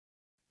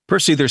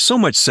Percy, there's so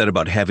much said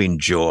about having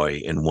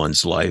joy in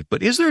one's life,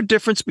 but is there a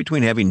difference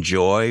between having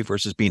joy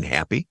versus being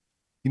happy?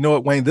 You know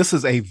what, Wayne? This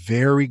is a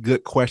very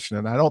good question.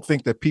 And I don't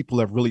think that people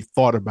have really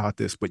thought about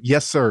this. But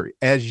yes, sir,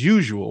 as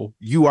usual,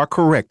 you are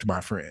correct,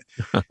 my friend.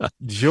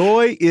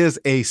 Joy is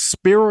a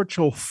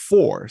spiritual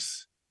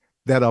force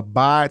that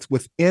abides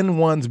within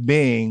one's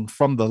being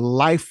from the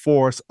life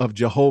force of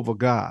Jehovah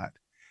God,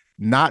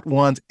 not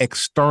one's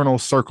external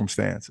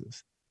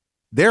circumstances.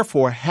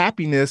 Therefore,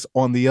 happiness,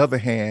 on the other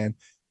hand,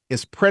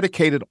 is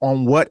predicated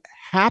on what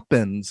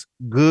happens,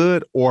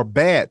 good or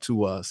bad,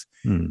 to us,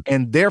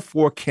 and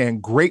therefore can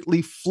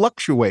greatly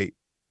fluctuate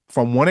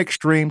from one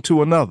extreme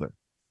to another.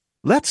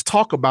 Let's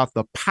talk about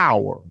the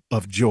power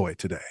of joy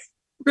today.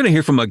 We're going to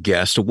hear from a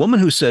guest, a woman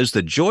who says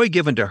the joy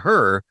given to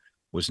her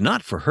was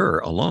not for her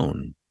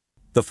alone.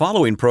 The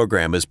following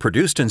program is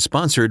produced and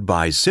sponsored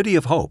by City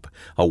of Hope,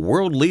 a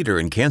world leader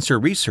in cancer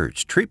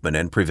research, treatment,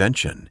 and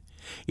prevention.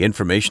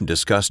 Information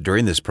discussed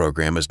during this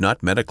program is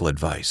not medical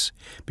advice.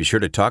 Be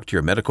sure to talk to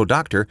your medical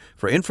doctor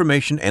for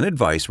information and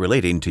advice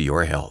relating to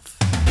your health.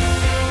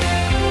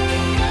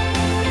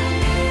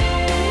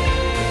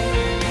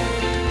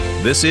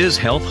 This is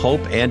Health,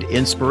 Hope, and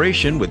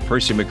Inspiration with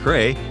Percy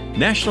McRae,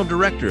 National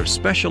Director of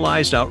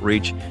Specialized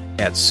Outreach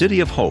at City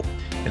of Hope.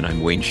 And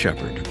I'm Wayne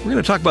Shepherd. We're going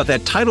to talk about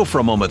that title for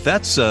a moment.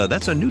 That's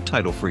a new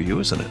title for you,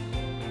 isn't it?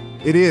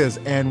 It is.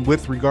 And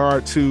with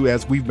regard to,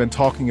 as we've been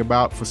talking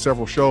about for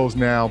several shows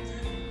now,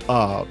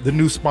 the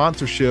new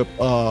sponsorship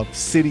of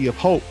City of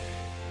Hope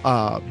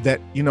that,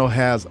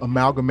 has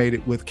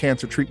amalgamated with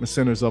Cancer Treatment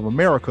Centers of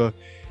America,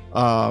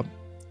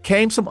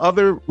 came some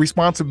other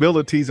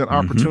responsibilities and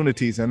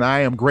opportunities. And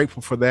I am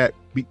grateful for that,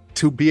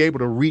 to be able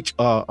to reach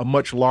a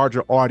much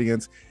larger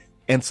audience.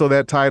 And so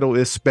that title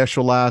is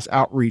Specialized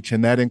Outreach,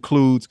 and that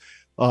includes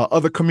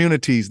other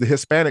communities, the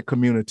Hispanic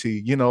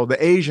community, the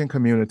Asian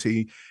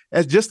community,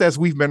 as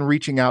we've been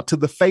reaching out to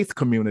the faith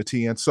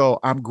community. And so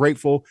I'm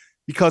grateful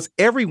because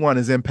everyone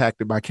is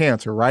impacted by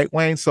cancer, right,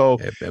 Wayne? So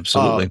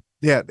absolutely.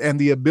 And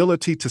the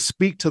ability to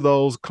speak to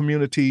those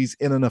communities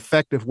in an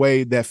effective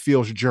way that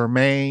feels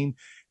germane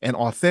and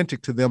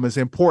authentic to them is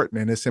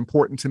important. And it's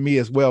important to me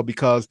as well,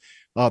 because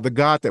the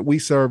God that we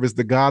serve is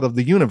the God of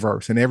the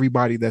universe and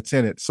everybody that's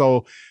in it.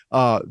 So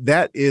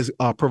that is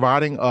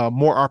providing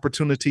more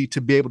opportunity to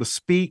be able to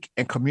speak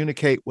and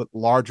communicate with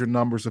larger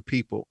numbers of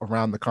people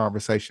around the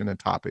conversation and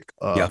topic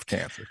of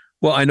cancer.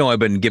 Well, I know I've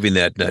been giving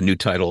that new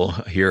title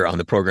here on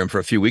the program for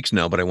a few weeks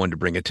now, but I wanted to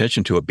bring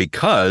attention to it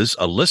because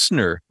a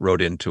listener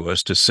wrote into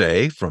us to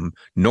say from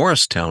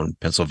Norristown,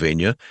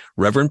 Pennsylvania,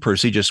 Reverend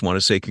Percy, just want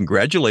to say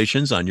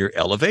congratulations on your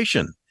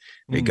elevation.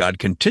 May God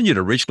continue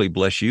to richly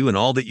bless you and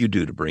all that you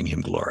do to bring him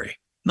glory.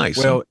 Nice.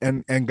 Well,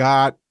 and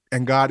God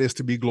is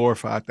to be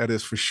glorified. That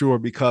is for sure.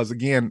 Because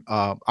again,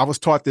 I was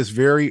taught this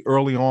very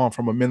early on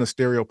from a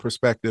ministerial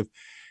perspective,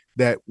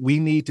 that we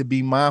need to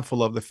be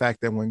mindful of the fact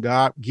that when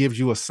God gives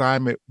you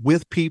assignment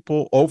with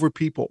people, over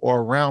people,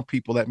 or around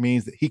people, that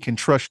means that he can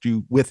trust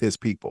you with his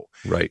people.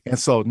 Right. And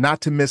so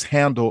not to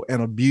mishandle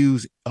and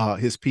abuse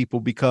his people,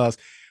 because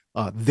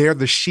they're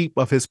the sheep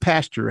of his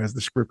pasture, as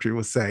the scripture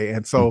would say.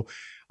 And so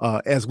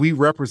as we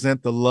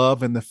represent the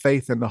love and the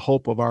faith and the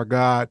hope of our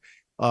God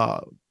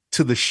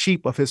to the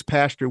sheep of his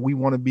pasture, we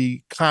want to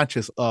be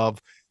conscious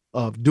of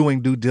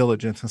doing due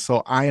diligence. And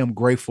so I am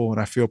grateful and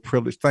I feel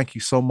privileged. Thank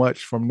you so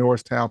much from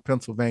Norristown,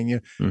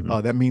 Pennsylvania.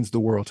 That means the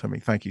world to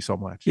me. Thank you so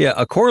much. Yeah,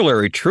 a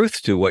corollary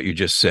truth to what you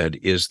just said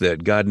is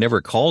that God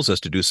never calls us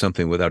to do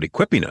something without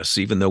equipping us.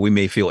 Even though we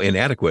may feel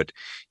inadequate,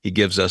 he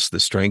gives us the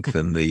strength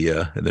and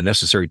the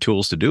necessary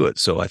tools to do it.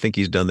 So I think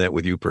he's done that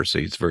with you,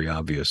 Percy. It's very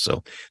obvious.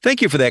 So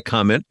thank you for that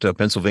comment,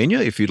 Pennsylvania.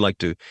 If you'd like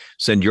to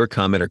send your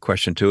comment or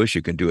question to us,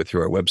 you can do it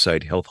through our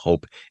website,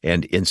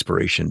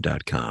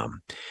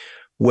 healthhopeandinspiration.com.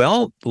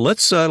 Well,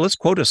 let's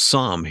quote a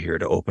psalm here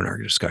to open our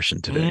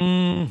discussion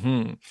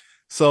today.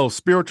 So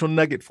spiritual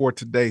nugget for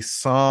today,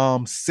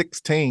 Psalm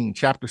 16,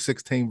 chapter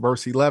 16,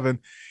 verse 11,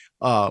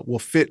 will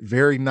fit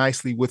very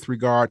nicely with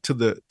regard to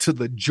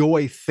the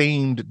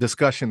joy-themed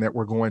discussion that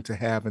we're going to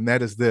have. And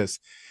that is this: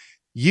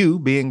 you,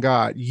 being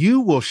God,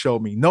 you will show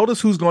me.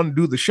 Notice who's going to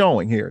do the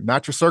showing here.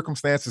 Not your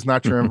circumstances,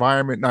 not your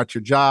environment, not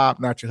your job,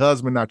 not your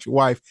husband, not your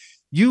wife.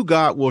 You,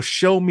 God, will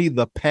show me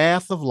the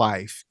path of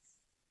life.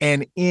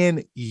 And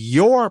in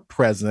your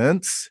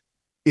presence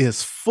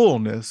is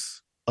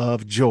fullness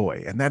of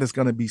joy. And that is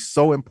going to be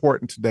so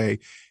important today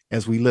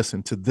as we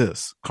listen to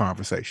this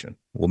conversation.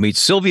 We'll meet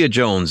Sylvia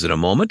Jones in a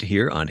moment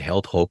here on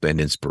Health, Hope,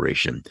 and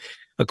Inspiration.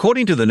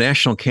 According to the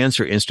National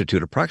Cancer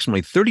Institute,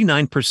 approximately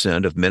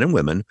 39% of men and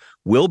women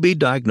will be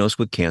diagnosed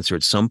with cancer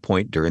at some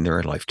point during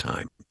their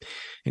lifetime.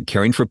 And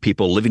caring for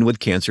people living with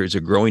cancer is a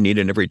growing need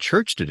in every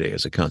church today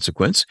as a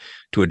consequence.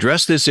 To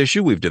address this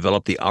issue, we've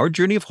developed the Our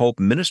Journey of Hope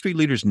Ministry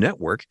Leaders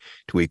Network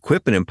to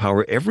equip and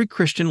empower every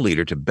Christian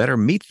leader to better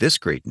meet this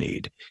great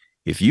need.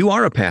 If you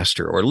are a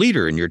pastor or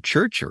leader in your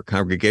church or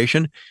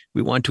congregation,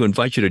 we want to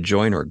invite you to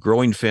join our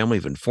growing family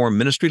of informed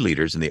ministry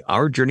leaders in the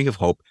Our Journey of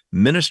Hope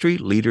Ministry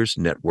Leaders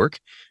Network.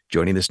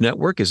 Joining this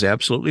network is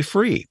absolutely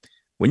free.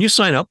 When you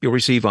sign up, you'll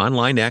receive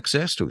online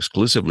access to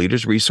exclusive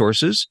leaders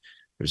resources.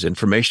 There's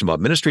information about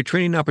ministry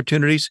training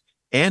opportunities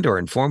and our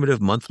informative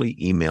monthly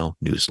email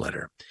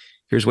newsletter.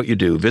 Here's what you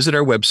do. Visit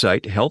our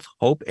website,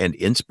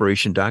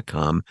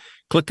 healthhopeandinspiration.com.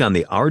 Click on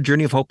the Our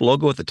Journey of Hope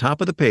logo at the top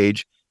of the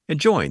page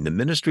and join the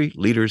Ministry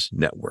Leaders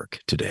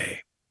Network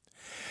today.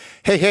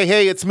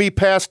 Hey, it's me,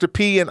 Pastor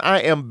P, and I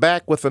am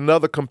back with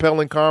another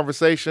compelling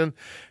conversation.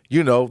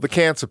 You know, the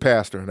cancer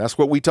pastor. And that's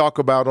what we talk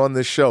about on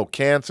this show,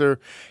 cancer,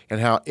 and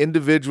how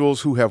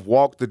individuals who have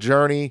walked the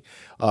journey,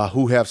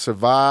 who have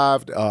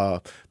survived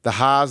the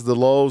highs, the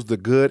lows, the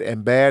good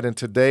and bad. And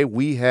today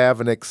we have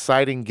an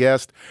exciting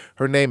guest.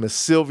 Her name is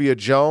Sylvia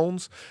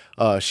Jones.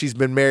 She's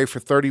been married for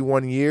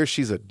 31 years.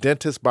 She's a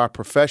dentist by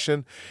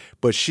profession,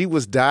 but she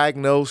was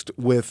diagnosed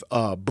with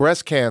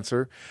breast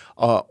cancer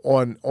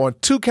on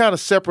two kind of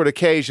separate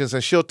occasions,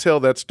 and she'll tell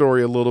that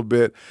story a little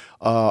bit.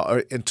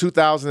 In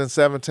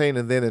 2017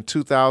 and then in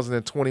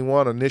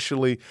 2021,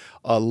 initially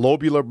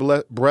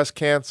lobular breast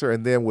cancer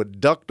and then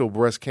with ductal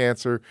breast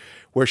cancer,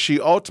 where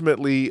she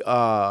ultimately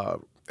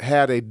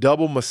had a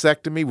double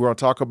mastectomy. We're going to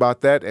talk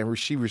about that. And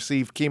she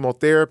received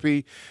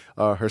chemotherapy,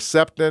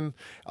 Herceptin,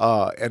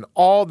 and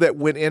all that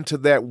went into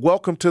that.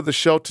 Welcome to the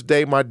show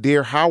today, my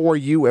dear. How are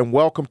you? And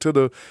welcome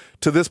to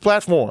this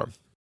platform.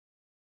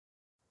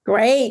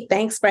 Great.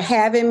 Thanks for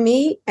having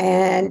me.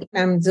 And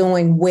I'm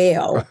doing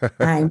well.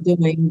 I'm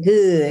doing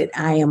good.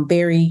 I am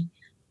very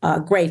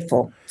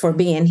grateful for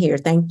being here.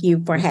 Thank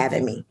you for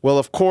having me. Well,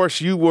 of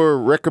course, you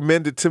were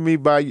recommended to me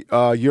by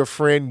your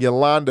friend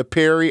Yolanda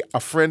Perry,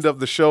 a friend of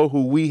the show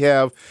who we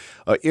have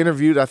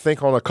interviewed, I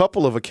think, on a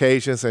couple of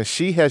occasions. And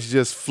she has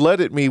just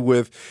flooded me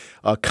with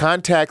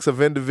contacts of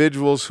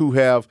individuals who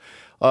have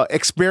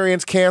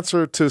experienced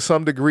cancer to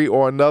some degree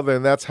or another.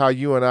 And that's how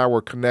you and I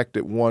were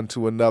connected one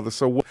to another.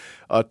 So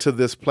to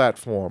this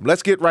platform.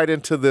 Let's get right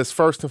into this.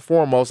 First and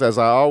foremost, as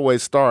I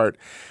always start,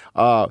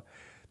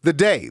 the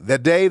day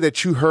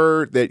that you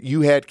heard that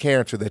you had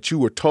cancer, that you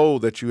were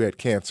told that you had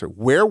cancer,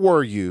 where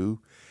were you?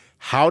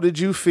 How did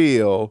you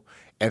feel?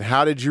 And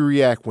how did you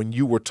react when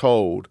you were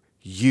told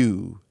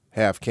you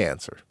have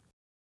cancer?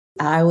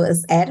 I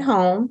was at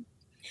home,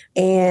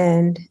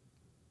 and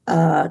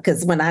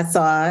because when I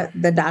saw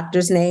the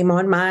doctor's name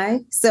on my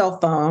cell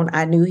phone,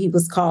 I knew he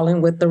was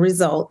calling with the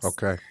results.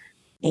 Okay.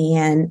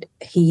 And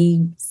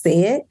he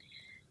said,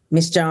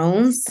 Miss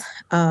Jones,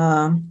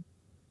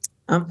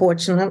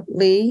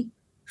 unfortunately,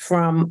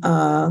 from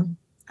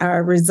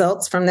our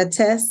results from the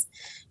test,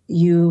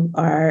 you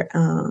are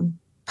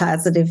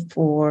positive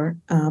for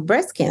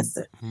breast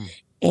cancer.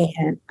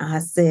 And I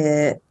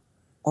said,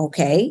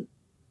 okay.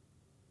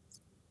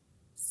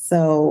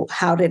 So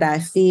how did I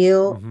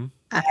feel? Mm-hmm.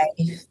 I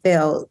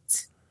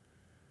felt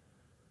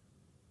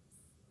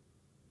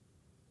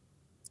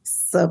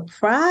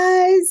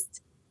surprised,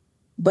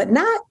 but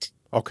not.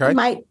 Okay. It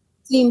might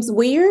seems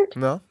weird.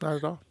 No, not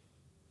at all.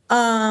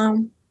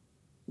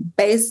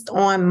 Based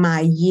on my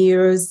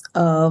years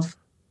of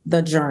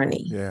the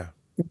journey. Yeah.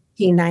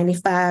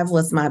 1995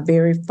 was my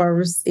very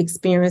first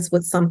experience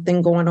with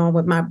something going on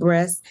with my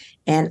breast,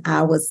 and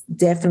I was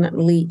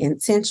definitely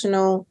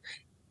intentional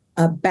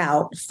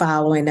about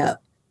following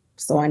up.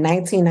 So in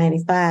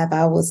 1995,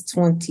 I was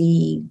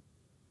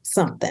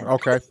 20-something.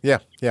 Okay. Yeah.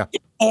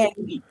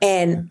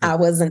 And I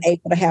wasn't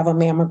able to have a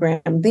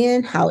mammogram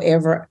then.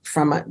 However,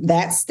 from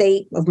that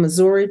state of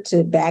Missouri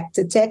back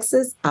to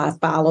Texas, I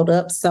followed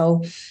up.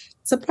 So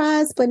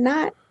surprised, but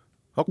not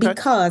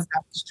because I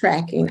was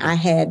tracking. I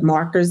had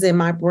markers in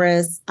my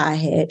breast. I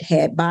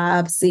had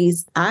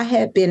biopsies. I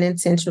had been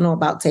intentional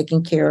about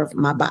taking care of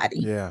my body.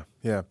 Yeah.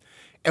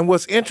 And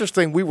what's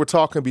interesting, we were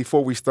talking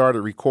before we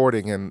started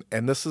recording, and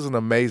this is an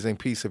amazing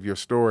piece of your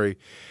story,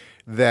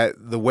 that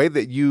the way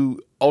that you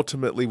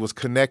ultimately was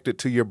connected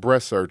to your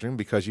breast surgeon,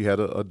 because you had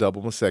a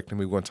double mastectomy,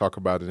 we're going to talk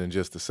about it in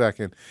just a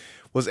second,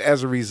 was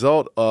as a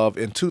result of,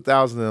 in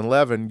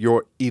 2011,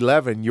 your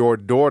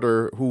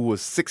daughter, who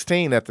was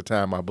 16 at the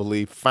time, I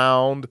believe,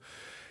 found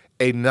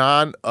a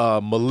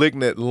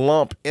non-malignant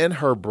lump in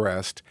her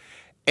breast.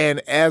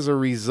 And as a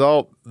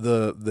result,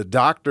 the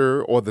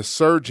doctor or the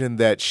surgeon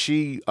that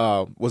she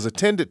was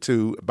attended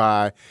to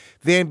by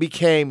then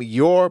became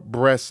your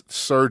breast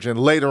surgeon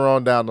later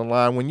on down the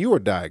line when you were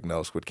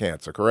diagnosed with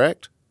cancer,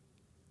 correct?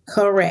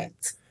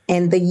 Correct.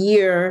 And the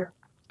year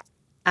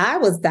I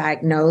was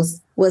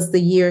diagnosed was the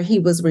year he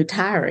was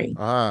retiring.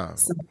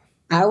 So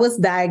I was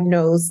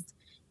diagnosed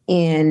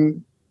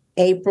in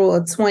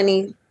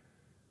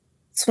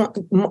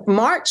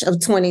March of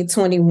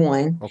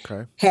 2021.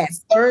 Okay. Had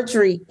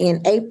surgery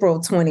in April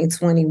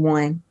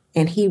 2021,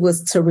 and he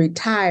was to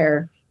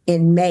retire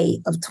in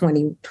May of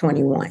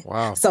 2021.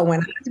 Wow. So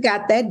when I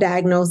got that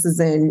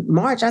diagnosis in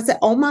March, I said,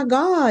 oh my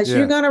gosh,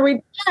 you're going to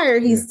retire.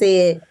 He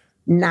said,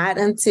 Not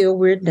until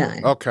we're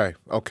done. Okay.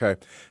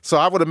 So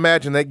I would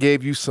imagine that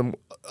gave you some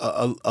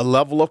a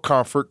level of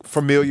comfort,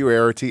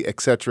 familiarity,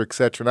 et cetera, et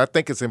cetera. And I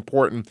think it's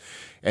important.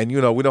 And,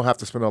 we don't have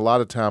to spend a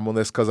lot of time on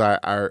this because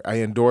I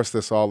endorse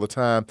this all the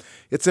time.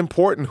 It's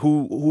important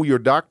who your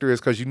doctor is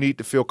because you need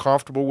to feel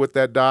comfortable with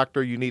that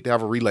doctor. You need to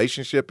have a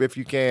relationship if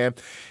you can.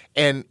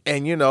 And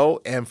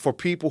for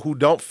people who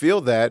don't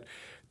feel that,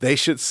 they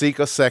should seek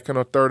a second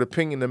or third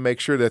opinion to make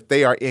sure that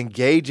they are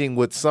engaging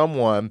with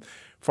someone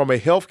from a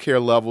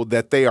healthcare level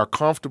that they are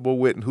comfortable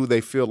with and who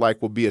they feel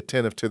like will be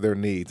attentive to their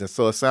needs. And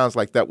so it sounds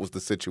like that was the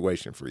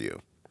situation for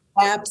you.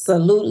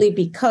 Absolutely,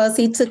 because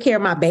he took care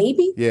of my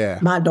baby,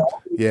 my daughter.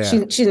 Yeah.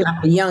 She's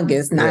not the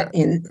youngest, not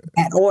in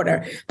that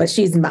order, but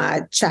she's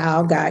my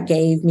child. God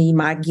gave me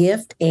my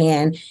gift,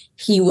 and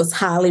he was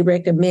highly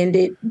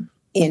recommended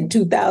in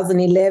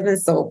 2011.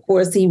 So, of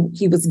course, he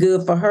was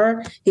good for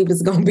her. He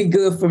was going to be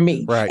good for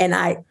me. Right. And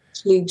I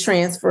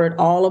transferred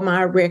all of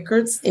my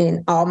records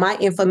and all my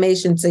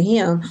information to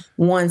him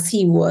once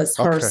he was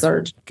her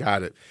surgeon.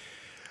 Got it.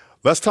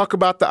 Let's talk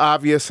about the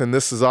obvious, and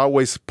this is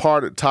always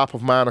top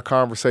of mind of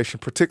conversation,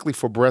 particularly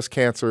for breast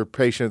cancer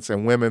patients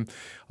and women.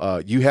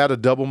 You had a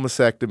double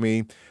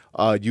mastectomy.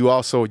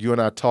 You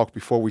and I talked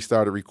before we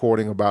started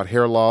recording about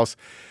hair loss.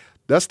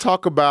 Let's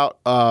talk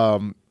about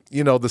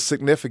the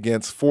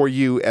significance for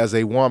you as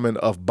a woman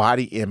of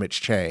body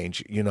image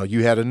change.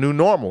 You had a new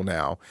normal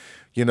now.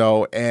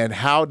 And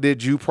how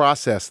did you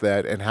process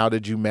that and how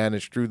did you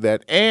manage through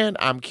that? And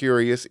I'm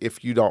curious,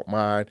 if you don't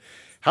mind,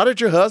 how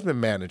did your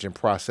husband manage and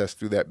process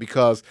through that?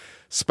 Because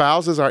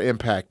spouses are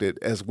impacted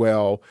as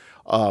well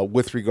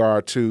with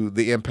regard to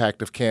the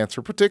impact of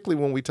cancer,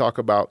 particularly when we talk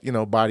about,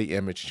 body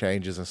image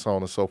changes and so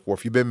on and so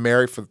forth. You've been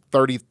married for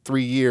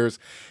 33 years.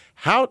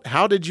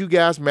 How did you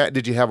guys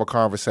did you have a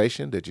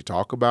conversation? Did you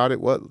talk about it?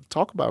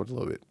 Talk about it a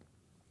little bit.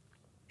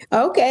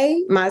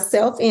 Okay. My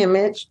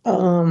self-image,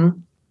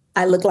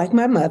 I look like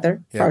my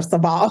mother, first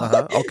of all.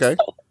 Okay.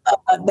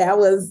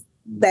 So,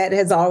 that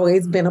has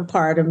always been a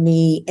part of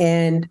me.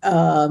 And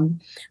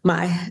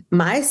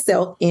my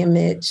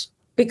self-image,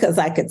 because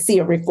I could see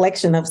a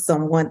reflection of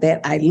someone that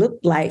I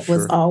looked like,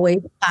 was always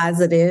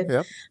positive.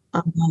 Yep.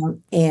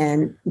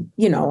 And,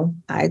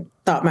 I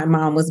thought my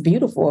mom was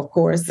beautiful, of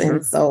course. Sure.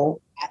 And so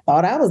I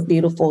thought I was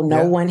beautiful.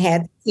 No one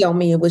had to tell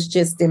me. It was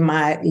just in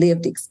my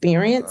lived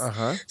experience.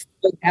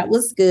 So that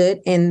was good.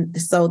 And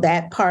so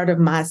that part of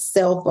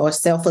myself or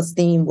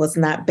self-esteem was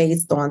not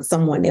based on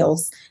someone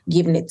else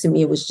giving it to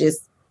me. It was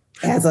just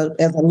as a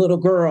little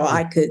girl,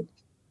 I could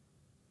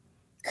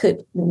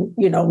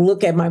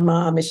look at my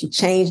mom and she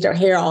changed her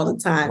hair all the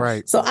time.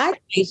 Right. So I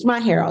changed my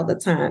hair all the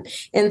time.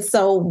 And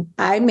so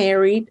I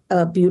married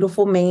a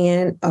beautiful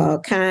man, a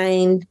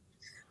kind,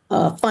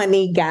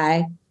 funny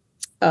guy.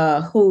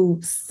 Who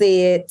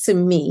said to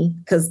me,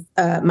 because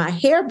my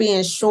hair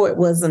being short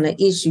wasn't an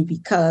issue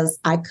because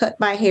I cut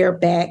my hair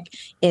back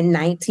in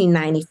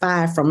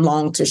 1995 from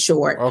long to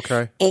short.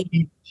 Okay.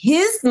 And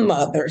his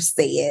mother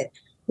said,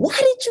 "Why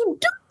did you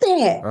do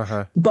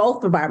that?"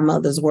 Both of our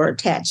mothers were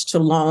attached to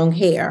long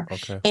hair.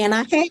 Okay. And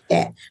I had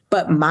that.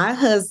 But my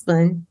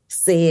husband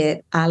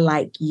said, "I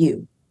like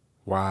you."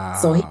 Wow.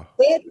 So he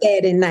said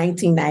that in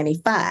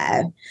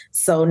 1995.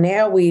 So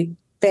now we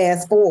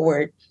fast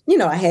forward.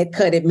 I had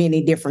cut it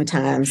many different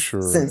times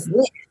since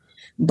then.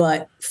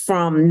 But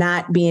from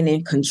not being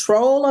in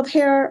control of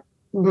hair,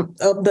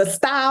 of the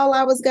style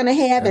I was going to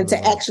have, and to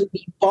actually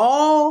be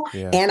bald,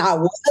 and I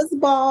was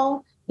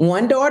bald.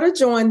 One daughter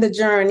joined the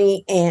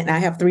journey, and I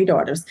have 3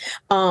 daughters.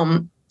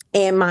 And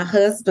my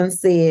husband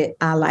said,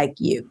 "I like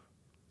you."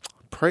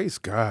 Praise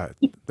God.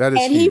 That is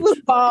and huge. He was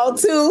bald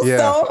too. Yeah.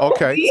 So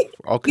Okay.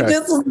 We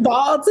just was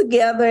bald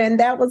together, and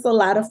that was a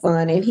lot of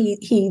fun. And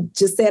he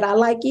just said, "I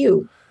like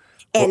you."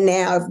 And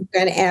now if you're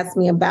going to ask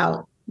me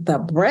about the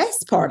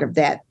breast part of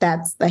that,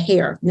 that's the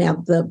hair. Now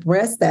the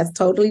breast, that's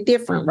totally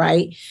different,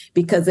 right?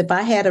 Because if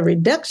I had a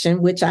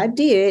reduction, which I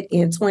did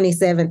in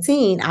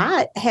 2017,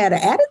 I had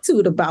an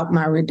attitude about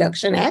my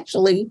reduction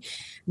actually,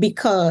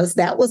 because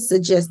that was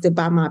suggested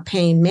by my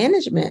pain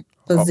management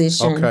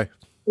physician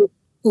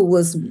who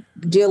was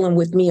dealing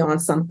with me on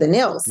something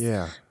else.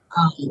 Yeah.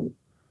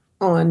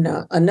 On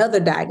another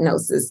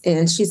diagnosis.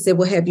 And she said,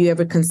 "Well, have you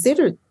ever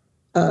considered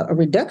a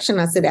reduction?"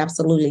 I said,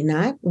 "Absolutely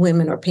not.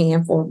 Women are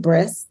paying for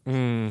breasts.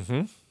 I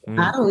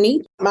don't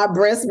need my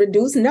breasts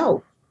reduced."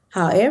 No.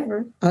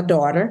 However, a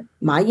daughter,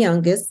 my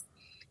youngest,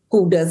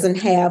 who doesn't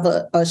have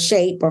a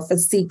shape or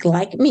physique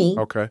like me,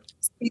 said,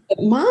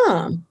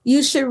 "Mom,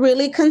 you should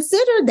really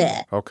consider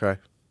that." Okay.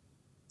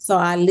 So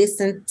I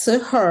listened to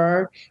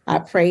her. I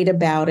prayed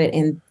about it,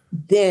 and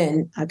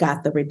then I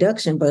got the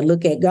reduction. But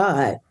look at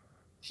God.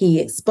 He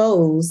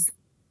exposed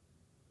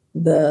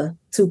the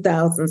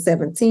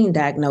 2017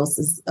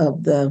 diagnosis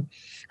of the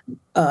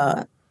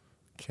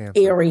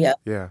area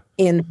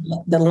in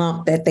the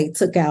lump that they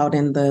took out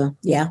in the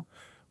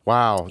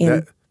Wow,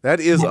 that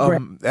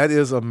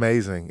is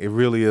amazing. It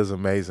really is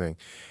amazing,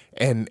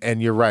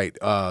 and you're right.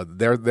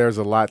 There's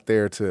a lot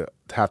there to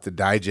have to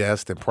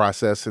digest and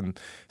process, and it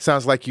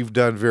sounds like you've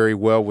done very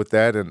well with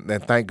that. And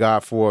thank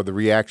God for the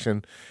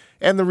reaction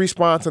and the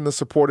response and the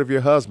support of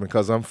your husband.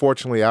 Because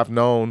unfortunately, I've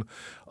known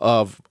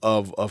of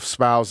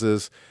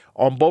spouses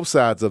on both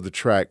sides of the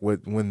track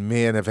when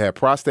men have had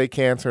prostate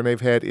cancer and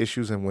they've had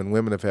issues, and when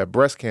women have had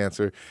breast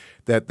cancer,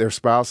 that their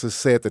spouses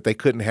said that they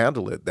couldn't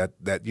handle it,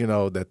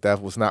 that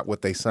was not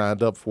what they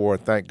signed up for.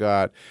 And thank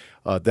God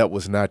that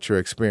was not your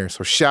experience.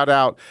 So shout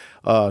out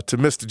to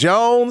Mr.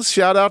 Jones,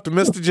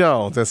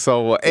 and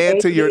so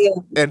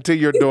and to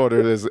your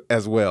daughter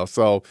as well.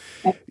 So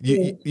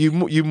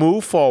you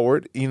move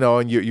forward,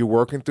 and you're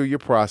working through your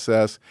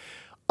process.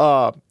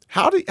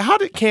 How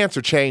did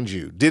cancer change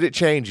you? Did it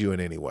change you in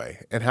any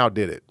way? And how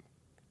did it?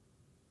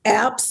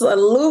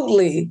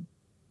 Absolutely.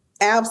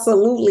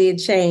 Absolutely. It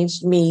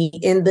changed me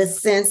in the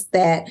sense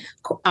that,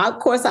 of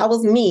course, I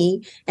was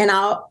me. And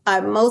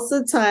I most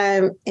of the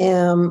time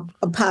am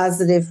a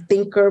positive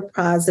thinker,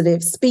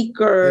 positive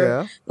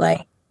speaker,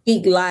 like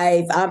speak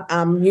life.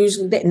 I'm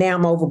usually, now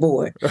I'm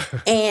overboard.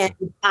 And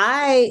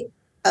I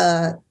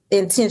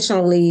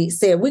intentionally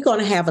said, we're going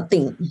to have a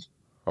theme.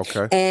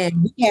 Okay.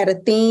 And we had a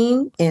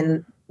theme,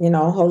 and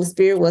Holy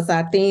Spirit was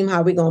our theme. How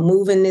are we going to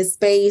move in this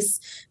space?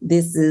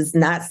 This is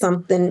not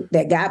something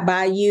that got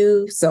by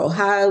you. So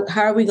how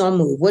are we going to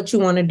move? What you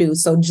want to do?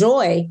 So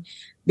joy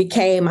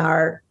became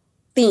our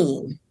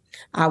theme.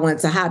 I went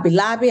to Hobby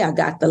Lobby. I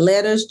got the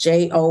letters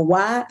JOY.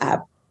 I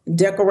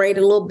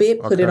decorated a little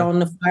bit, put it on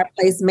the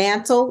fireplace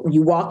mantle.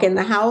 You walk in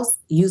the house,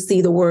 you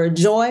see the word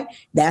joy.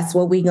 That's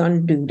what we're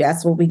going to do.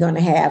 That's what we're going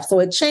to have. So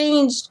it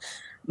changed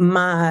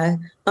my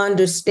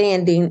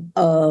understanding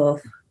of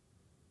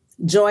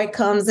joy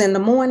comes in the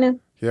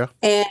morning. Yeah.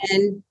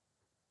 And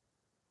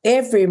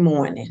every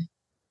morning,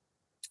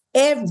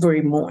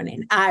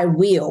 I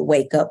will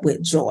wake up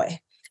with joy.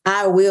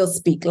 I will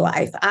speak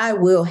life. I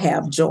will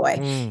have joy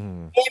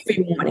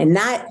every morning,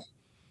 not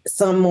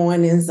some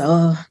mornings.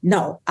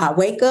 No, I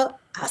wake up,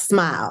 I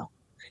smile.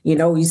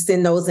 You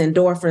send those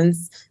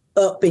endorphins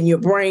up in your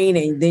brain,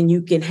 and then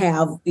you can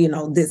have,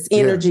 this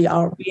energy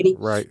already.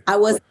 Right. I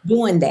wasn't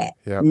doing that.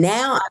 Yep.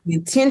 Now I'm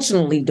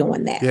intentionally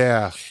doing that.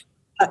 Yeah.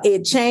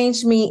 It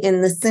changed me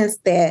in the sense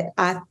that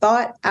I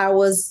thought I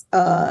was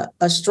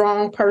a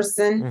strong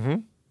person. Mm-hmm.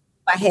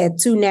 I had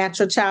 2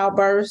 natural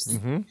childbirths,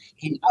 and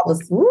I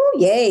was,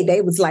 yay.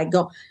 They was like,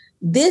 go.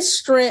 This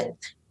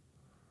strength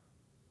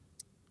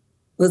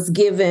was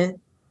given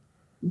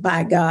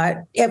by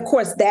God. Of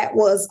course, that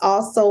was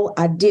also,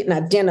 I didn't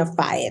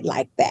identify it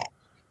like that.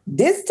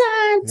 This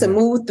time to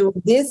move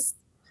through this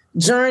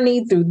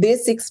journey, through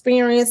this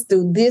experience,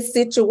 through this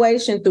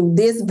situation, through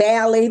this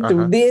valley,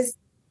 through this,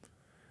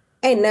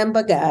 ain't nothing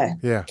but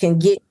God can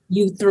get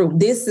you through.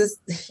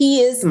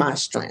 He is my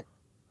strength.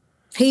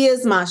 He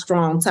is my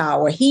strong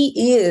tower.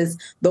 He is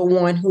the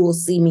one who will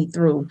see me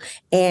through.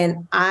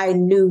 And I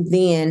knew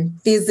then,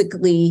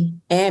 physically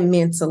and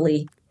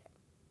mentally,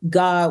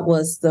 God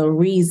was the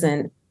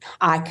reason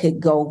I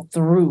could go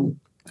through.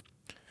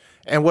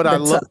 And what I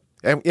love,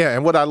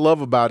 and what I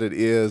love about it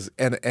is,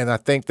 and I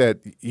think that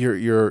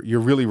you're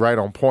really right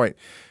on point,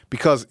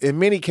 because in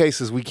many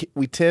cases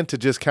we tend to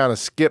just kind of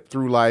skip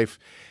through life,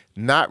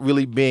 not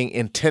really being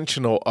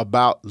intentional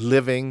about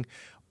living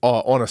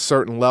on a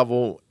certain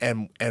level.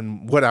 And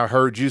what I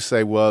heard you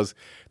say was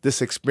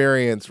this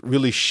experience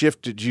really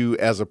shifted you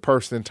as a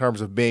person in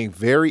terms of being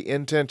very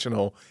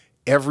intentional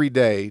every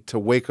day to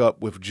wake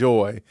up with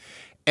joy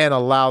and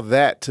allow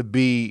that to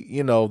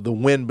be, the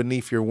wind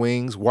beneath your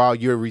wings while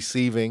you're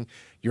receiving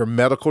your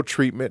medical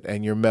treatment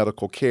and your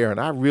medical care. And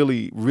I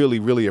really, really,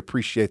 really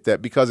appreciate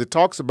that, because it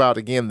talks about,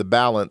 again, the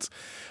balance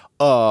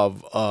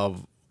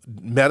of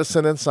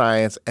medicine and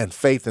science and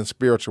faith and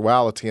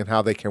spirituality and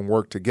how they can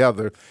work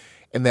together,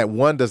 and that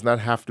one does not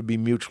have to be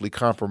mutually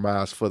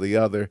compromised for the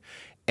other.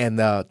 And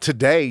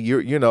today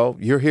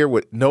you're here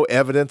with no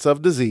evidence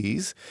of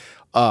disease.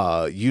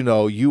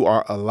 You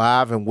are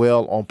alive and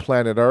well on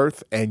planet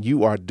Earth, and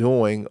you are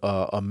doing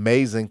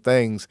amazing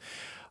things.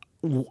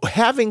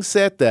 Having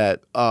said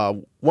that,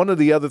 one of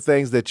the other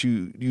things that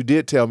you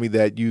did tell me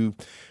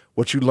that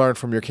what you learned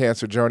from your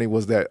cancer journey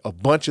was that a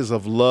bunches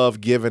of love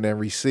given and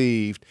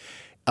received.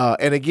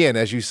 And again,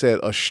 as you said,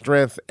 a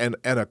strength and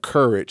a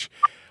courage.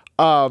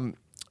 Where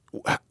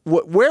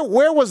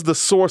was the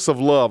source of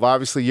love?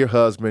 Obviously, your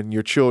husband,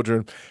 your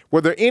children.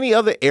 Were there any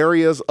other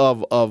areas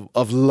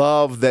of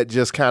love that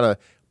just kind of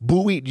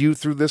buoyed you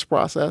through this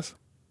process?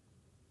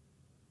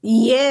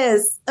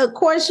 Yes, of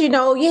course. You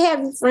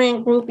have your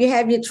friend group, you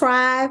have your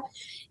tribe,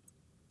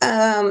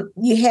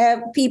 you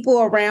have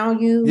people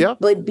around you. Yeah.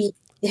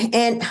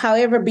 And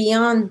however,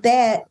 beyond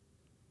that,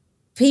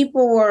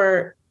 people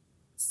were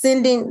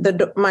sending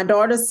my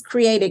daughters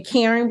created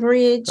Caring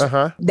Bridge.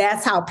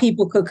 That's how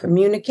people could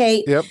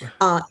communicate,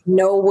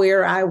 know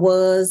where I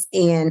was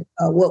and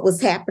what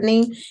was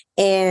happening.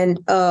 And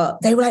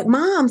they were like,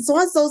 Mom,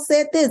 so-and-so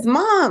said this,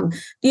 Mom,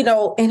 and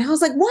I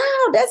was like,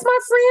 wow, that's my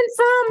friend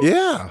from.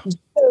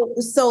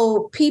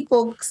 So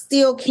people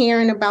still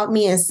caring about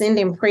me and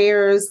sending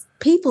prayers,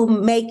 people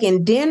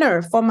making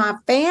dinner for my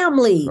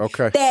family.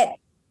 That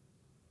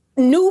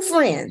new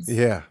friends.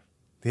 Yeah.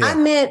 I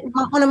met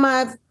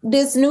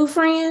this new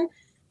friend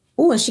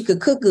Oh, and she could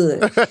cook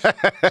good. Her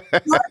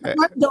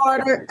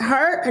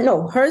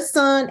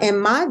son and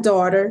my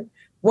daughter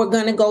were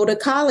going to go to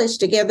college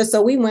together.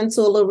 So we went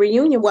to a little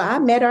reunion where I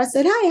met her. I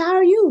said, "Hey, how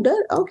are you?"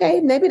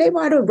 Okay, maybe they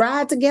want to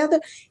ride together.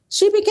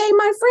 She became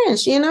my friend.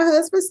 She and her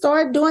husband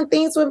started doing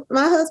things with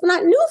my husband.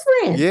 I new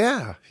friend.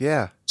 Yeah.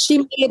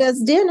 She made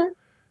us dinner.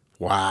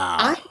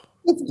 Wow.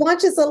 It's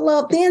bunches of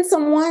love. Then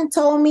someone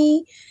told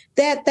me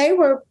that they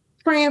were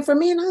praying for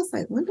me. And I was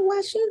like, wonder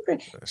why she's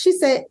praying. I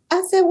said,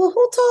 well,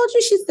 who told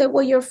you? She said,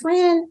 well, your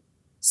friend.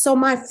 So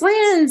my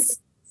friends'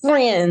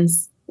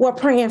 friends were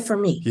praying for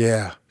me.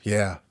 Yeah.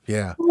 Well,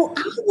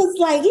 I was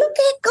like, look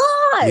at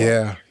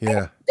God.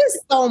 Yeah. Just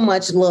so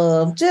much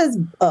love, just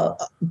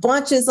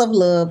bunches of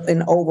love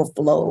and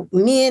overflow,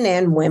 men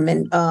and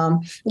women.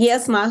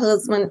 Yes, my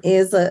husband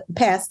is a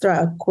pastor.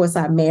 Of course,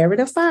 I married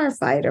a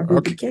firefighter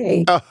who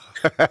became.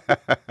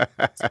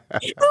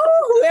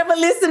 Whoever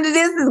listened to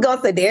this is going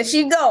to say, there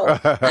she go.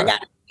 I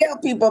got to tell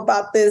people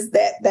about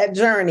that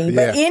journey.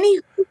 Yeah. But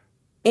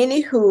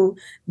anywho,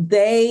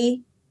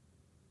 they,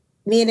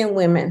 men and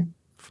women,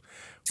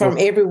 from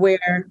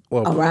everywhere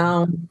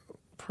around.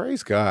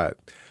 Praise God.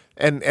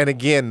 And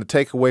again, the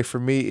takeaway for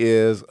me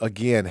is,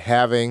 again,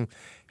 having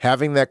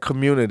that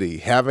community,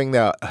 having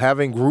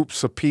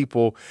groups of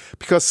people,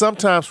 because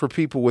sometimes for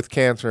people with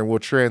cancer, and we'll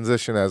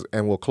transition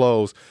and we'll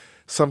close,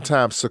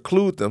 sometimes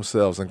seclude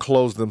themselves and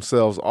close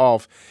themselves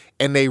off,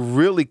 and they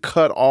really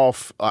cut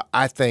off,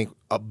 I think,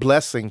 a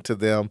blessing to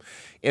them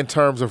in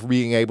terms of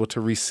being able to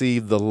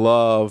receive the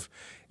love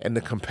and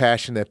the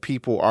compassion that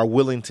people are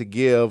willing to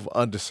give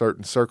under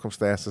certain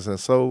circumstances. And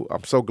so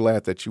I'm so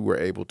glad that you were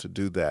able to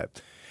do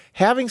that.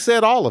 Having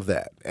said all of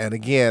that, and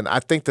again, I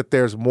think that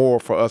there's more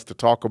for us to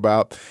talk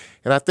about,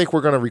 and I think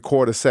we're going to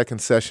record a second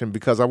session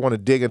because I want to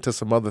dig into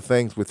some other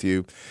things with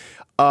you.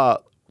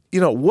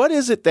 What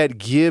is it that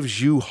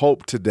gives you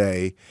hope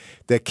today,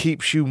 that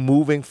keeps you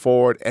moving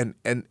forward and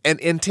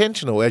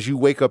intentional as you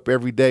wake up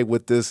every day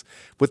with this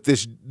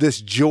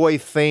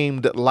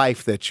joy-themed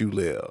life that you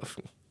live?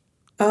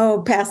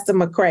 Oh, Pastor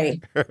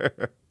McCray.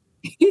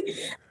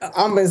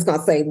 I'm just going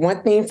to say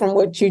one thing from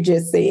what you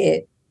just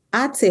said.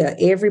 I tell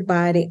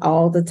everybody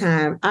all the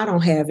time, I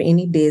don't have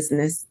any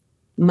business.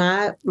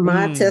 My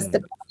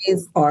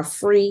testimonies are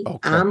free.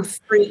 Okay. I'm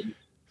free.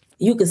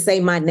 You can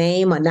say my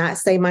name or not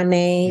say my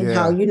name. Yeah.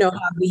 How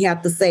we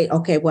have to say,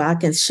 okay, well, I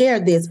can share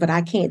this, but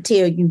I can't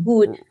tell you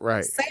who it.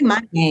 Right. Say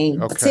my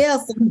name. Okay.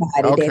 Tell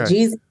somebody that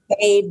Jesus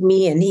saved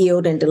me and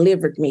healed and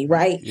delivered me,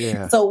 right?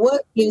 Yeah. So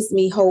what gives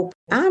me hope?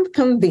 I'm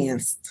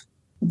convinced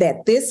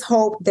that this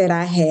hope that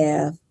I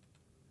have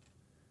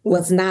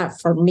was not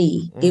for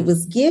me. It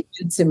was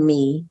given to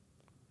me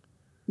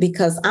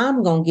because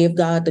I'm going to give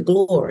God the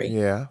glory.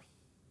 Yeah.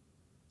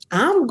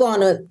 I'm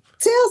going to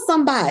tell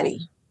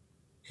somebody.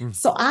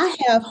 So I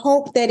have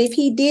hope that if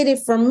he did it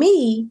for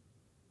me,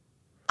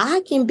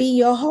 I can be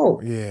your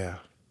hope. Yeah.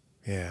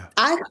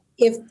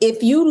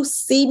 If you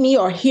see me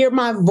or hear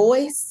my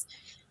voice,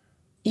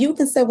 you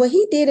can say, well,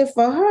 he did it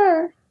for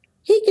her.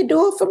 He can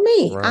do it for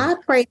me. Right. I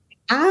pray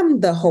I'm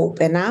the hope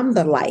and I'm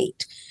the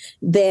light,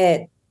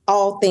 that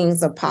all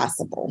things are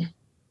possible.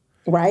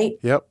 Right?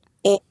 Yep.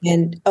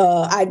 And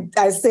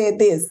I said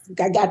this,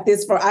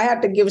 I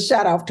have to give a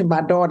shout out to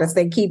my daughters.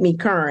 They keep me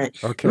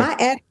current. Okay. My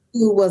attitude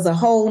was a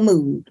whole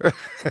mood. So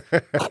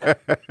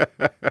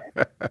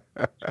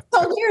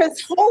there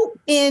is hope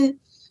in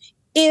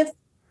if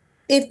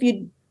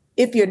you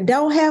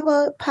don't have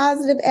a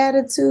positive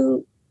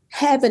attitude,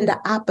 having the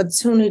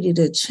opportunity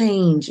to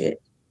change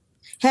it,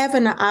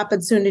 having the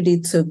opportunity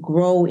to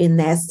grow in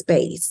that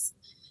space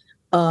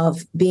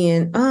of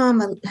being,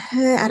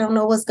 I don't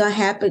know what's going to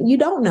happen. You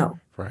don't know.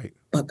 Right.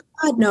 But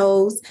God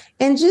knows.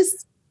 And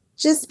just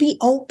be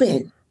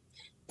open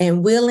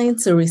and willing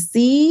to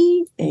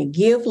receive and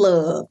give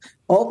love.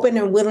 Open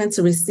and willing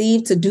to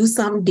receive, to do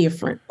something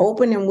different.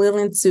 Open and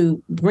willing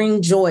to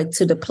bring joy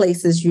to the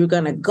places you're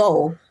going to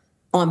go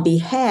on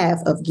behalf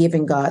of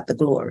giving God the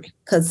glory.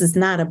 Because it's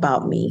not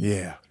about me.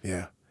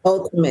 Yeah.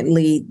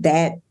 Ultimately,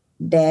 that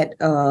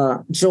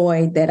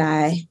joy that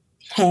I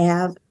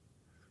have,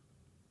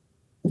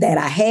 that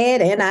I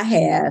had and I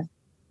have,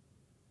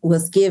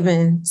 was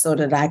given so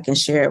that I can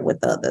share it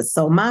with others.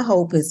 So my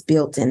hope is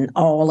built in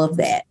all of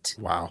that.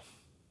 Wow.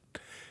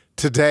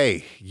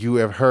 Today, you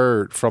have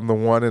heard from the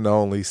one and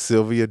only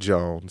Sylvia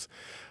Jones.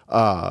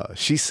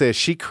 She says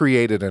she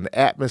created an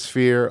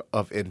atmosphere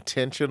of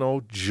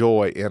intentional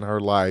joy in her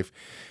life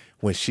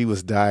when she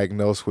was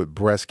diagnosed with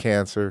breast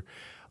cancer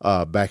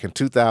back in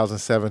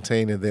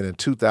 2017, and then in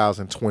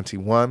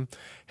 2021,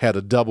 had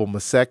a double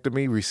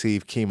mastectomy,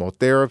 received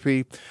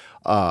chemotherapy,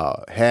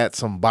 had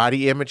some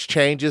body image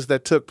changes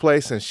that took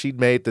place, and she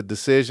made the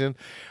decision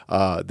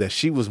that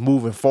she was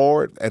moving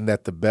forward and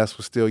that the best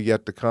was still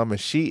yet to come. And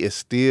she is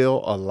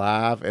still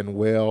alive and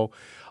well.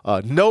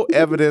 No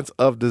evidence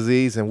of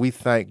disease, and we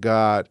thank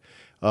God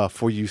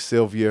for you,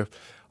 Sylvia.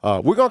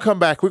 We're going to come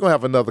back. We're going to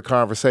have another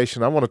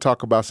conversation. I want to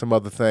talk about some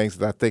other things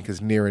that I think is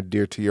near and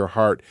dear to your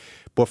heart.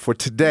 But for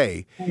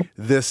today,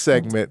 this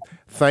segment,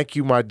 thank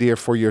you, my dear,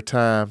 for your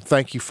time.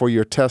 Thank you for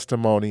your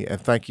testimony,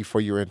 and thank you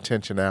for your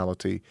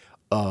intentionality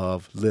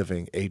of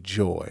living a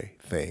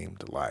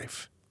joy-themed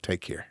life.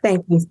 Take care.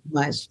 Thank you so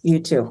much. You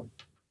too.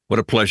 What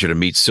a pleasure to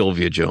meet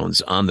Sylvia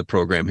Jones on the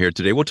program here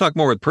today. We'll talk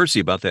more with Percy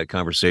about that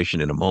conversation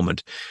in a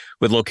moment.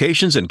 With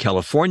locations in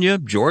California,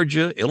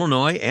 Georgia,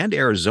 Illinois, and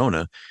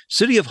Arizona,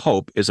 City of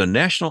Hope is a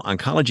national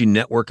oncology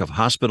network of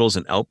hospitals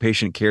and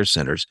outpatient care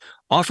centers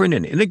offering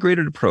an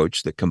integrated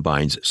approach that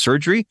combines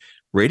surgery,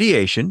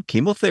 radiation,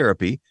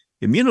 chemotherapy,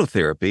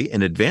 immunotherapy,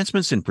 and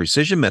advancements in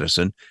precision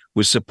medicine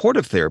with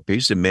supportive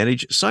therapies to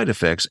manage side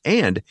effects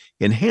and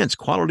enhance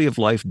quality of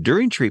life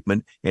during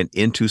treatment and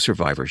into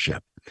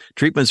survivorship.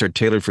 Treatments are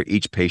tailored for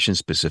each patient's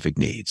specific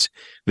needs.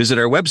 Visit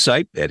our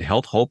website at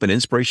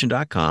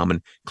healthhopeandinspiration.com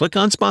and click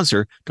on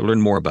sponsor to learn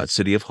more about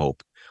City of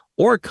Hope,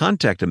 or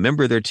contact a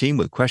member of their team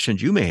with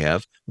questions you may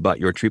have about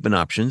your treatment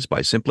options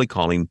by simply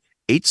calling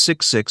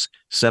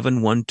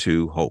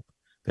 866-712-HOPE.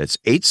 That's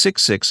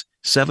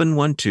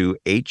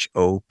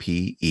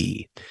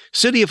 866-712-HOPE.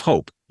 City of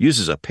Hope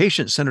uses a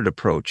patient-centered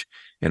approach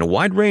and a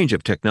wide range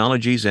of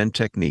technologies and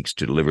techniques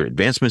to deliver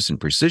advancements in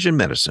precision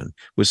medicine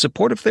with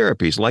supportive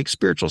therapies like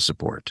spiritual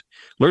support.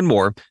 Learn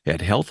more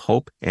at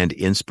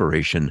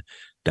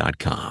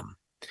healthhopeandinspiration.com.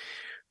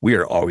 We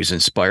are always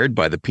inspired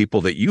by the people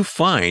that you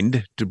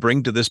find to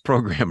bring to this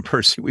program,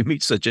 Percy. We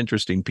meet such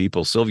interesting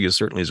people. Sylvia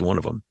certainly is one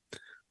of them.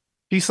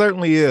 She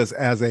certainly is.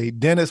 As a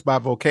dentist by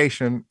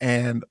vocation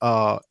and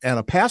a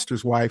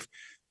pastor's wife,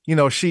 you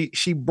know, she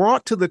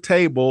brought to the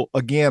table,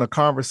 again, a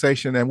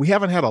conversation, and we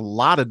haven't had a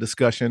lot of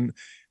discussion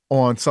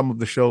on some of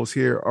the shows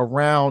here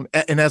around,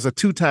 and as a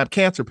two-time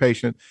cancer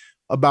patient,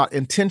 about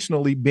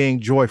intentionally being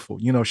joyful.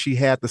 You know, she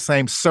had the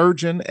same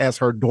surgeon as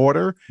her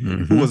daughter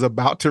who was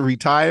about to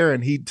retire,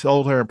 and he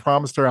told her and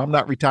promised her, I'm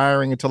not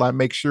retiring until I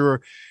make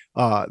sure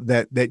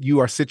that you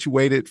are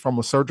situated from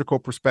a surgical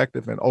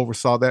perspective, and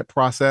oversaw that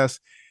process.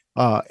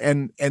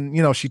 And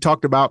you know, she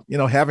talked about, you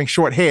know, having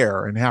short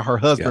hair and how her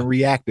husband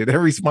reacted and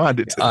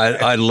responded to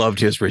that. I loved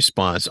his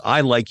response.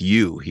 I like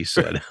you, he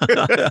said.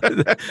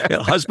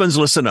 Husbands,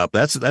 listen up.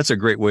 That's a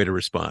great way to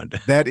respond.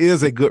 That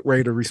is a good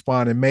way to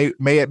respond, and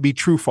may it be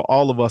true for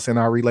all of us in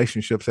our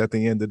relationships at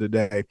the end of the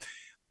day.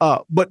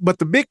 But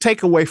the big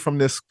takeaway from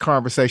this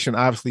conversation,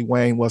 obviously,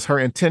 Wayne, was her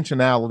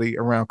intentionality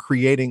around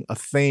creating a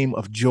theme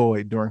of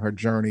joy during her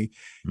journey.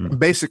 And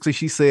basically,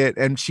 she said,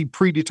 and she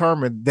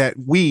predetermined that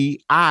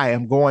I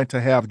am going to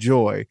have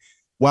joy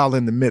while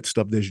in the midst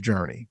of this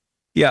journey.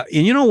 Yeah.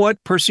 And you know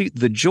what, Percy,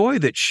 the joy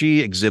that she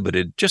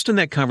exhibited just in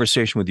that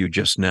conversation with you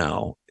just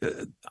now,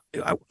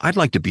 I'd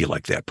like to be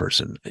like that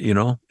person, you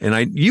know,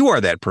 and you are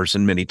that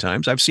person many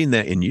times. I've seen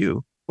that in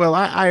you. Well,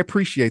 I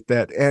appreciate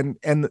that. And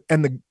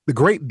the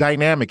great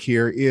dynamic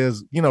here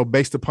is, you know,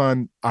 based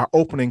upon our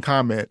opening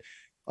comment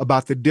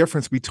about the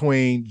difference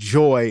between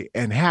joy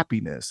and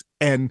happiness.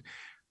 And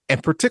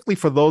particularly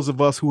for those of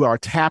us who are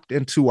tapped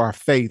into our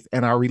faith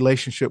and our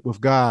relationship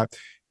with God,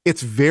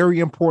 it's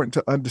very important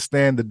to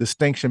understand the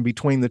distinction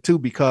between the two,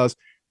 because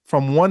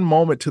from one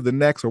moment to the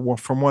next, or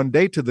from one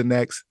day to the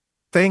next,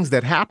 things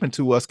that happen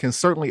to us can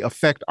certainly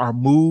affect our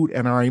mood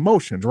and our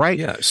emotions, right?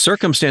 Yeah,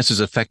 circumstances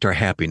affect our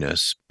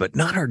happiness, but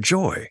not our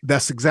joy.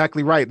 That's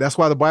exactly right. That's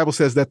why the Bible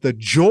says that the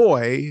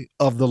joy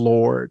of the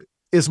Lord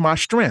is my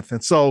strength.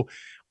 And so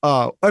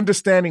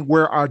understanding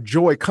where our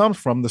joy comes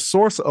from, the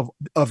source of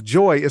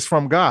joy is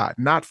from God,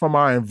 not from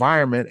our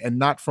environment and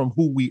not from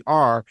who we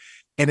are.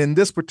 And in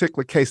this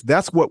particular case,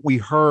 that's what we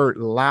heard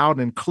loud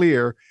and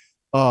clear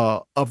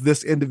of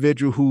this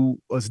individual who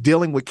was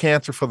dealing with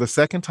cancer for the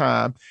second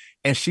time.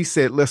 And she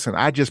said, listen,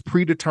 I just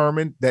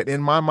predetermined that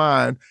in my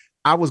mind,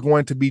 I was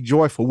going to be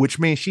joyful, which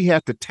means she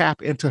had to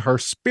tap into her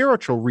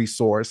spiritual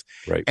resource,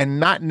 right, and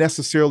not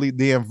necessarily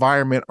the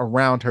environment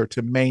around her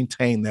to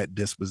maintain that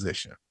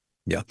disposition.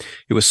 Yeah.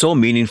 It was so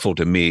meaningful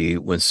to me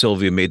when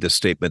Sylvia made the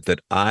statement that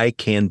I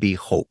can be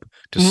hope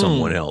to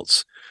someone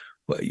else.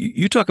 Well,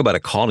 you talk about a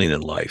calling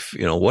in life,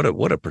 you know, what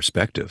a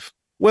perspective.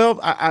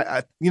 Well,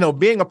 I you know,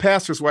 being a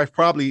pastor's wife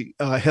probably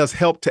has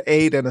helped to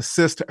aid and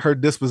assist her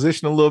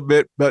disposition a little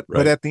bit. But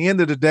at the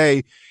end of the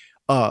day,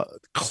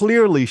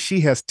 clearly she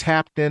has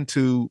tapped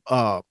into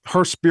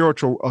her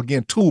spiritual,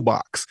 again,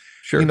 toolbox,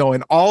 you know,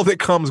 and all that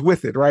comes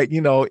with it. Right. You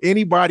know,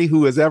 anybody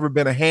who has ever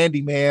been a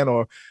handyman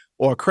or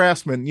a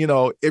craftsman, you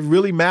know, it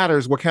really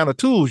matters what kind of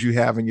tools you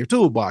have in your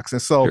toolbox.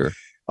 And so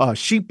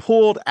she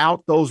pulled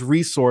out those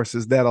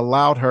resources that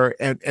allowed her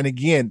and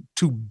again,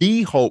 to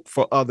be hope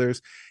for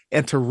others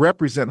and to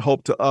represent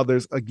hope to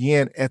others,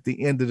 again, at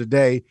the end of the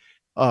day,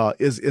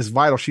 is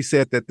vital. She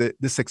said that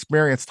this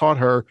experience taught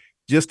her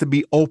just to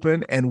be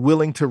open and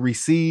willing to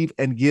receive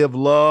and give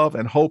love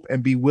and hope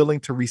and be willing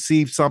to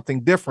receive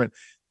something different,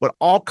 but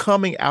all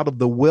coming out of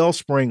the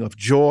wellspring of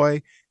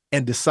joy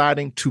and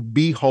deciding to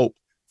be hope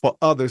for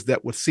others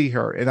that would see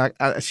her.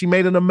 And she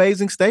made an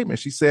amazing statement.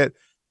 She said,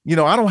 you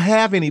know, I don't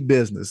have any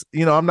business.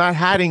 You know, I'm not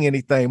hiding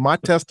anything. My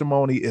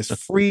testimony is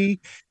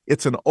free.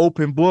 It's an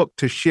open book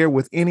to share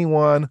with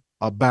anyone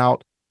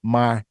about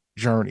my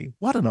journey.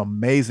 What an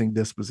amazing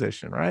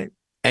disposition, right?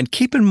 And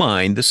keep in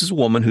mind, this is a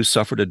woman who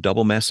suffered a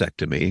double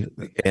mastectomy.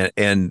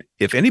 And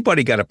if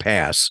anybody got a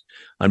pass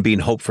on being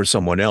hope for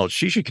someone else,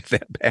 she should get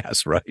that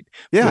pass, right?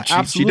 Yeah, but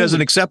absolutely. She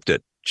doesn't accept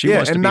it. She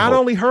wants to and be not hope.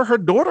 only her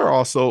daughter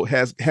also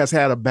has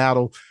had a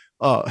battle,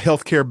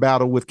 healthcare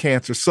battle with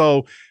cancer.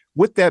 So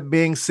with that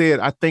being said,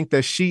 I think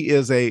that she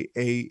is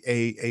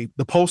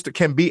the poster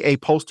can be a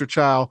poster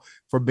child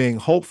for being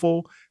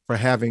hopeful, for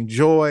having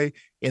joy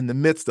in the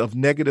midst of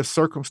negative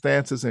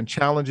circumstances and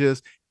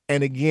challenges.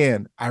 And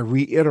again, I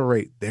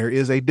reiterate, there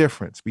is a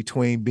difference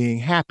between being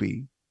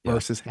happy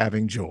versus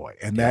having joy.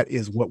 And that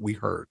is what we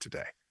heard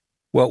today.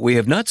 Well, we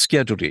have not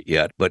scheduled it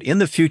yet, but in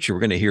the future, we're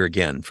going to hear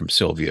again from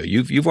Sylvia.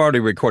 You've already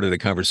recorded a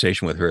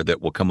conversation with her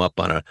that will come up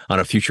on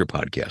a future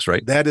podcast,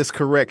 right? That is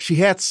correct. She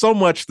had so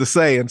much to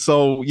say. And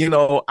so,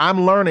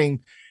 I'm learning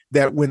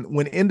that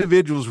when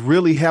individuals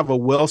really have a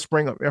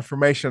wellspring of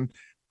information,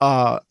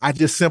 I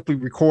just simply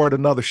record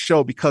another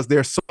show because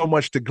there's so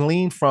much to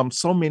glean from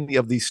so many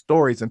of these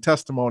stories and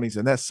testimonies.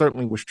 And that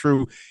certainly was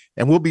true.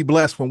 And we'll be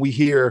blessed when we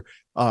hear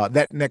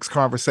that next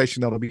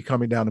conversation that'll be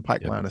coming down the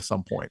pipeline at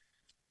some point.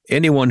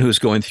 Anyone who's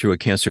going through a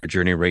cancer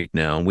journey right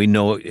now, we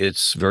know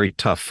it's very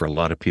tough for a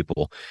lot of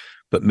people,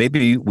 but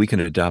maybe we can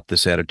adopt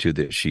this attitude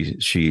that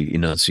she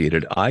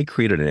enunciated. I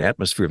created an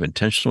atmosphere of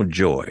intentional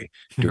joy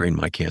during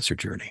my cancer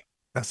journey.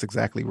 That's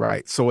exactly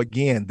right. So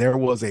again, there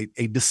was a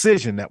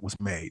decision that was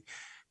made.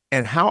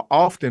 And how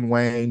often,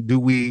 Wayne, do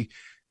we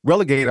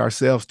relegate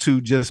ourselves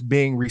to just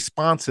being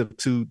responsive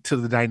to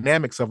the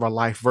dynamics of our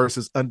life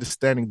versus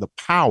understanding the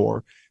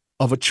power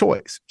of a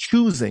choice,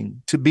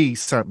 choosing to be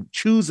certain,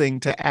 choosing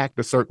to act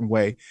a certain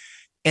way?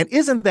 And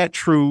isn't that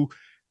true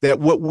that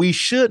what we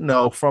should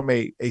know from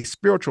a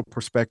spiritual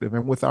perspective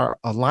and with our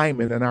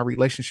alignment and our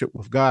relationship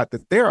with God,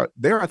 that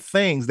there are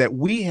things that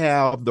we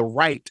have the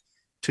right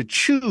to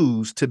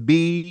choose to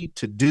be,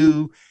 to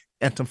do,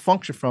 and to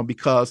function from,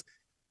 because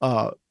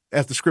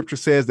as the scripture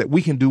says, that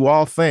we can do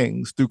all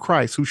things through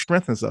Christ who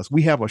strengthens us.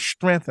 We have a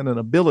strength and an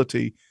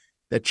ability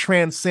that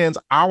transcends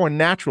our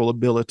natural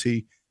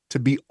ability to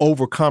be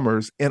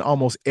overcomers in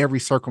almost every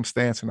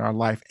circumstance in our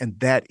life. And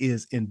that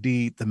is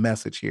indeed the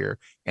message here.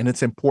 And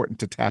it's important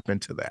to tap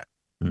into that.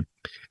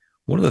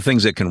 One of the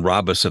things that can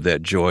rob us of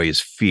that joy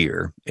is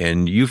fear.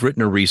 And you've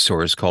written a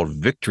resource called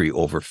Victory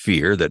Over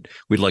Fear that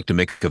we'd like to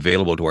make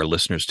available to our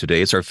listeners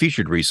today. It's our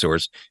featured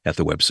resource at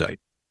the website.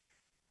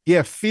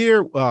 Yeah,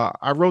 fear.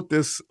 I wrote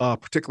this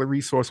particular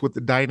resource with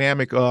the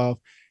dynamic of,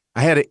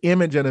 I had an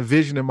image and a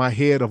vision in my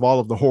head of all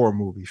of the horror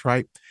movies,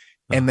 right?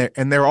 And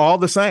they're all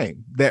the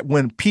same. That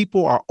when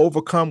people are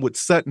overcome with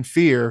sudden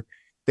fear,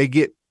 they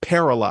get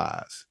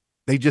paralyzed.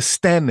 They just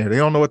stand there. They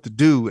don't know what to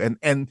do.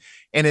 And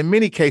in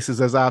many cases,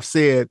 as I've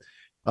said,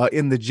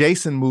 in the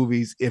Jason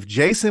movies, if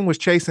Jason was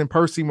chasing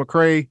Percy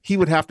McCrae, he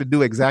would have to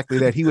do exactly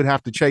that. He would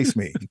have to chase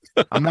me.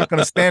 I'm not going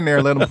to stand there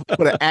and let him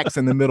put an axe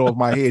in the middle of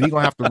my head. He's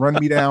going to have to run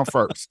me down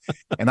first.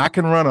 And I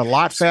can run a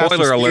lot faster.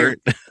 Spoiler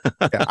alert.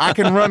 Yeah, I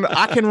can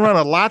run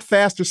a lot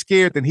faster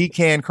scared than he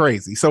can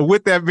crazy. So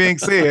with that being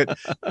said,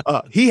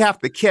 he have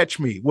to catch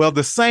me. Well,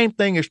 the same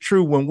thing is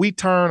true when we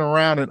turn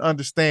around and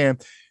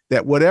understand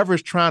that whatever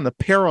is trying to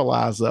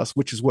paralyze us,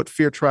 which is what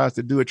fear tries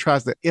to do, it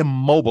tries to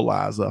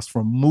immobilize us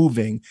from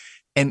moving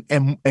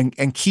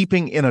and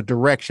keeping in a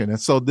direction.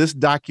 And so this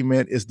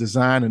document is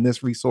designed, and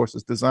this resource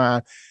is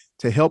designed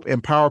to help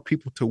empower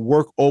people to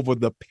work over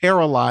the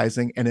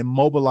paralyzing and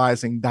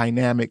immobilizing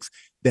dynamics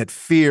that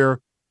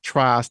fear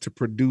tries to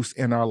produce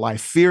in our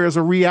life. Fear is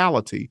a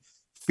reality.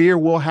 Fear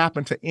will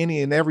happen to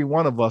any and every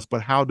one of us,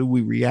 but how do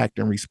we react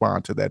and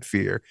respond to that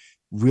fear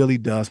really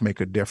does make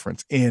a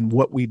difference in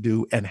what we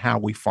do and how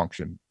we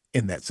function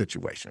in that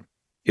situation.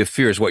 If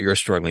fear is what you're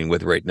struggling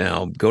with right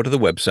now, go to the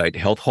website,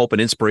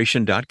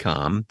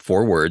 healthhopeandinspiration.com,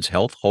 4 words,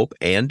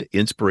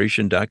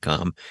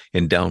 healthhopeandinspiration.com,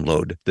 and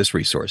download this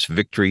resource,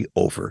 Victory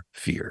Over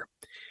Fear.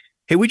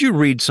 Hey, would you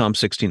read Psalm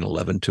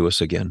 16:11 to us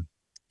again?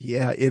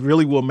 Yeah, it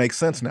really will make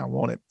sense now,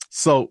 won't it?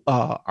 So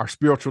our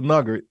spiritual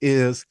nugget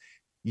is,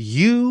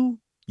 you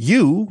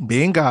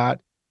being God,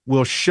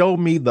 will show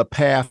me the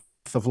path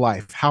of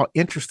life. How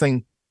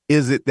interesting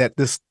is it that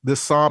this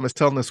psalm is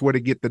telling us where to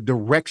get the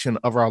direction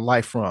of our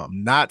life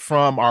from, not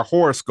from our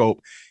horoscope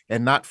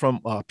and not from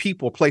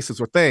people,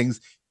 places, or things.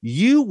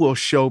 You will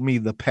show me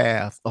the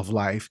path of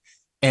life,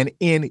 and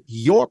in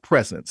your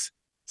presence.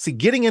 See,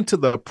 getting into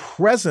the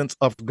presence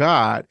of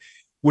God,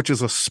 which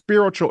is a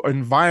spiritual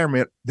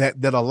environment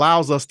that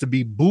allows us to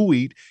be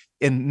buoyed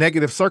in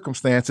negative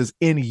circumstances,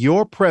 in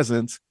your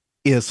presence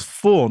is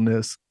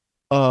fullness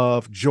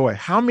of joy.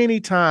 How many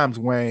times,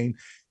 Wayne,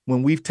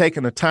 when we've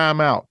taken a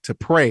time out to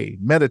pray,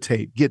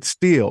 meditate, get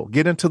still,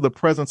 get into the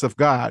presence of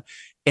God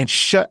and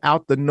shut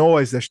out the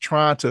noise that's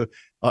trying to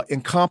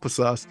encompass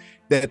us,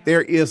 that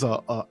there is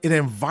an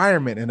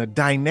environment and a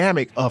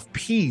dynamic of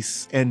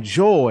peace and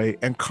joy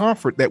and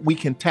comfort that we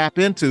can tap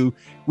into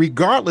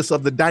regardless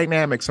of the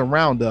dynamics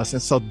around us.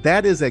 And so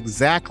that is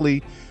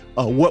exactly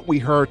what we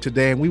heard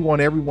today. And we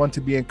want everyone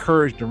to be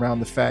encouraged around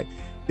the fact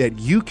that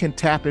you can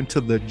tap into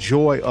the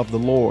joy of the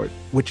Lord,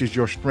 which is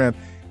your strength,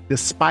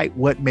 despite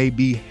what may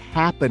be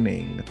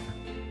happening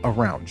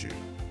around you.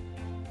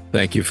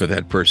 Thank you for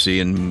that,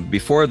 Percy. And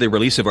before the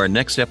release of our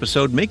next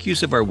episode, make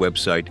use of our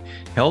website,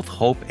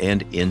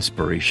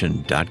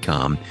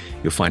 healthhopeandinspiration.com.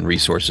 You'll find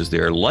resources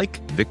there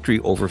like Victory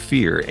Over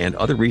Fear and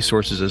other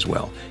resources as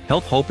well.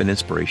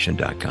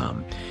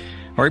 Healthhopeandinspiration.com.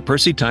 All right,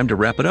 Percy, time to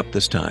wrap it up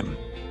this time.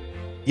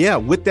 Yeah,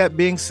 with that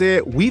being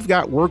said, we've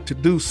got work to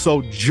do.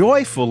 So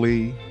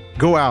joyfully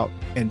go out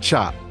and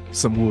chop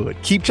some wood.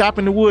 Keep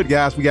chopping the wood,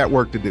 guys. We got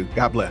work to do.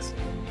 God bless.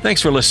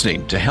 Thanks for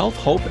listening to Health,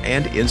 Hope,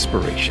 and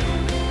Inspiration.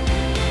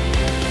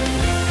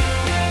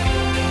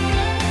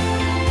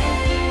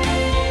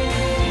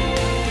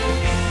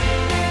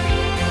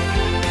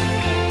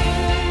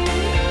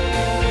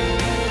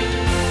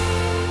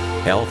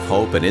 Health,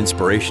 Hope, and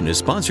Inspiration is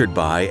sponsored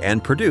by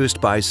and produced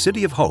by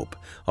City of Hope,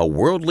 a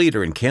world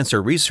leader in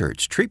cancer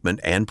research, treatment,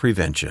 and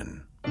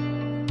prevention.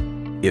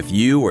 If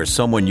you or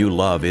someone you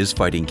love is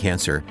fighting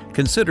cancer,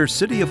 consider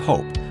City of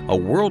Hope, a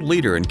world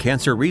leader in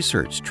cancer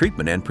research,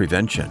 treatment, and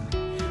prevention.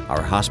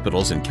 Our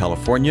hospitals in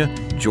California,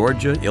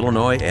 Georgia,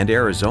 Illinois, and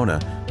Arizona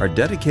are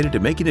dedicated to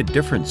making a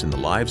difference in the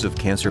lives of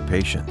cancer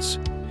patients.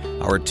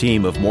 Our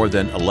team of more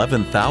than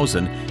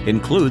 11,000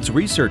 includes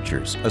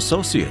researchers,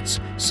 associates,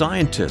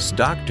 scientists,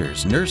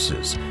 doctors,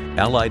 nurses,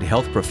 allied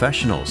health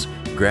professionals,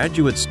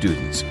 graduate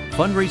students,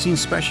 fundraising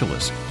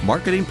specialists,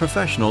 marketing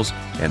professionals,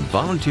 and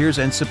volunteers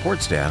and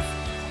support staff,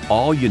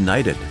 all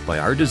united by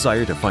our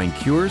desire to find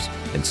cures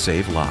and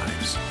save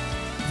lives.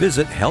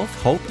 Visit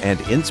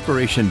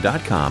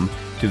healthhopeandinspiration.com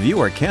to view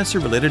our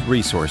cancer-related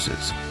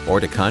resources or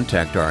to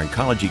contact our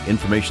oncology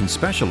information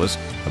specialist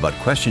about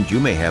questions you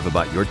may have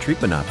about your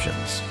treatment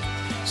options.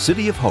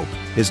 City of Hope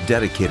is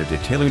dedicated to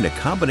tailoring a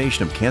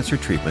combination of cancer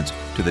treatments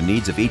to the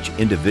needs of each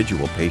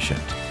individual patient.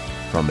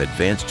 From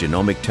advanced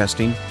genomic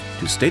testing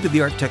to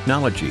state-of-the-art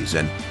technologies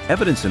and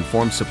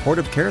evidence-informed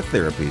supportive care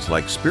therapies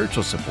like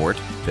spiritual support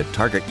that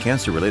target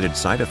cancer-related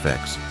side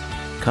effects,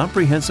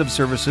 comprehensive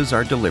services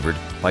are delivered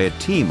by a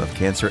team of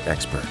cancer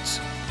experts.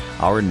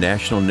 Our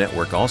national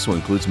network also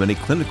includes many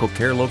clinical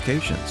care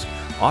locations,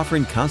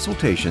 offering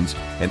consultations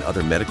and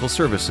other medical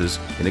services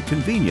in a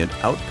convenient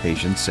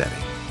outpatient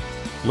setting.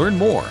 Learn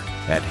more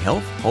at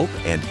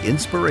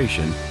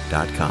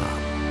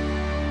healthhopeandinspiration.com.